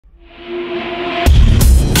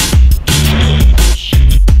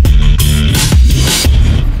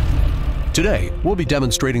Today, we'll be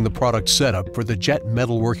demonstrating the product setup for the JET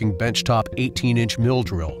Metalworking Benchtop 18-inch Mill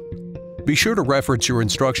Drill. Be sure to reference your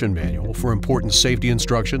instruction manual for important safety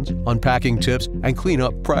instructions, unpacking tips, and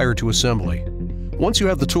cleanup prior to assembly. Once you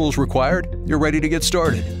have the tools required, you're ready to get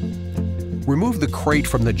started. Remove the crate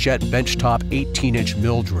from the JET Benchtop 18-inch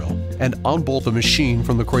Mill Drill and unbolt the machine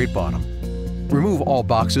from the crate bottom. Remove all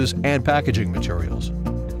boxes and packaging materials.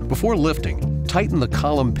 Before lifting, tighten the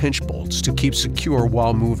column pinch bolts to keep secure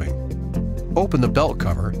while moving. Open the belt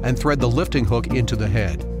cover and thread the lifting hook into the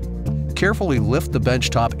head. Carefully lift the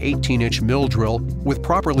benchtop 18-inch mill drill with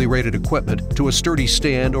properly rated equipment to a sturdy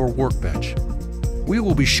stand or workbench. We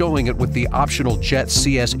will be showing it with the optional JET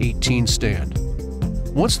CS18 stand.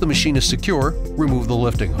 Once the machine is secure, remove the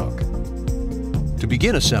lifting hook. To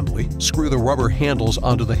begin assembly, screw the rubber handles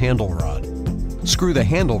onto the handle rod. Screw the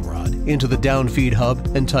handle rod into the downfeed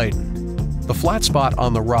hub and tighten. The flat spot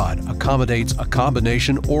on the rod accommodates a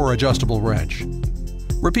combination or adjustable wrench.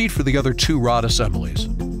 Repeat for the other two rod assemblies.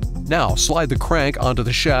 Now slide the crank onto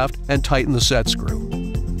the shaft and tighten the set screw.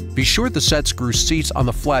 Be sure the set screw seats on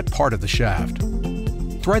the flat part of the shaft.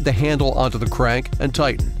 Thread the handle onto the crank and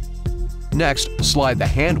tighten. Next, slide the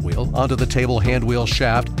hand wheel onto the table hand wheel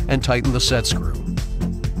shaft and tighten the set screw.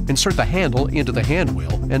 Insert the handle into the hand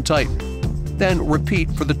wheel and tighten. Then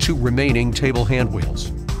repeat for the two remaining table hand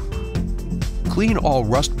wheels. Clean all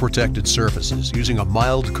rust-protected surfaces using a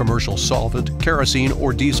mild commercial solvent, kerosene,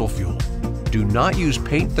 or diesel fuel. Do not use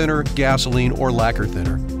paint thinner, gasoline, or lacquer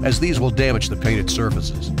thinner, as these will damage the painted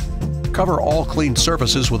surfaces. Cover all cleaned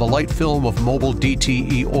surfaces with a light film of mobile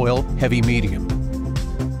DTE oil, heavy medium.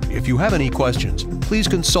 If you have any questions, please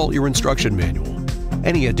consult your instruction manual.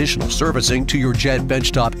 Any additional servicing to your JET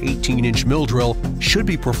Benchtop 18-inch mill drill should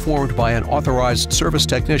be performed by an authorized service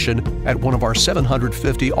technician at one of our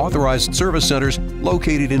 750 authorized service centers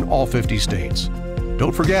located in all 50 states.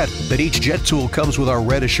 Don't forget that each JET tool comes with our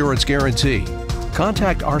Red Assurance Guarantee.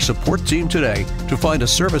 Contact our support team today to find a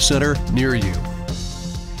service center near you.